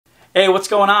Hey, what's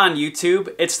going on,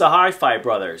 YouTube? It's the Hi-Fi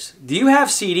Brothers. Do you have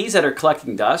CDs that are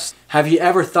collecting dust? Have you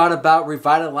ever thought about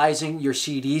revitalizing your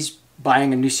CDs,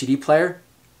 buying a new CD player?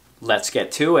 Let's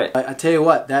get to it. I tell you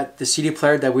what, the CD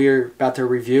player that we're about to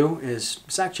review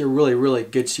it's actually a really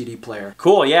good CD player.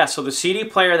 Cool, yeah, so the CD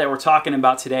player that we're talking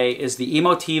about today is the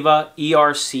Emotiva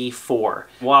ERC4.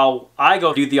 While I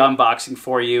go do the unboxing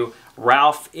for you,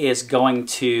 Ralph is going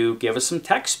to give us some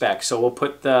tech specs, so we'll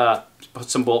put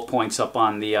some bullet points up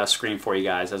on the screen for you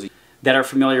guys that are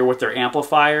familiar with their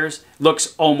amplifiers.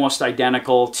 Looks almost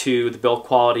identical to the build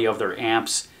quality of their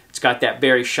amps. It's got that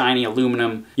very shiny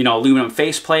aluminum, aluminum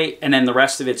faceplate, and then the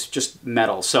rest of it's just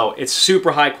metal. So it's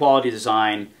super high quality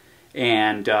design,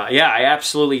 and yeah, I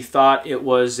absolutely thought it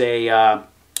was a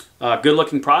good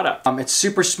looking product. It's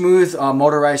super smooth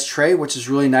motorized tray, which is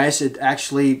really nice. It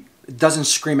actually doesn't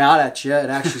scream out at you. It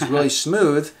actually is really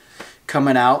smooth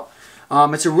coming out.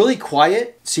 It's a really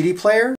quiet CD player.